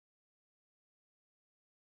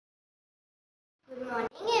Good morning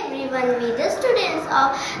everyone. We the students of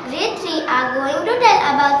grade 3 are going to tell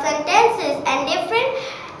about sentences and different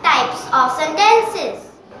types of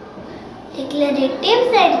sentences.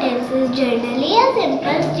 Declarative sentence is generally a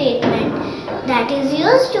simple statement that is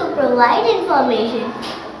used to provide information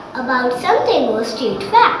about something or state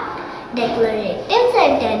fact. Declarative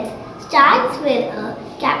sentence starts with a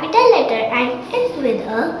capital letter and ends with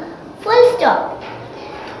a full stop.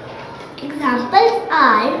 Examples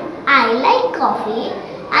are: I like coffee.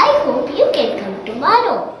 I hope you can come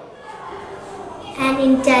tomorrow. An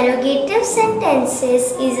interrogative sentence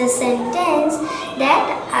is a sentence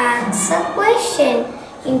that asks a question.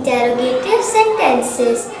 Interrogative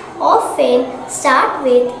sentences often start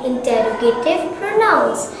with interrogative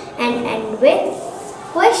pronouns and end with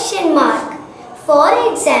question mark. For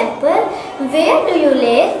example, where do you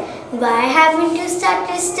live? Why haven't you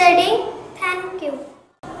started studying?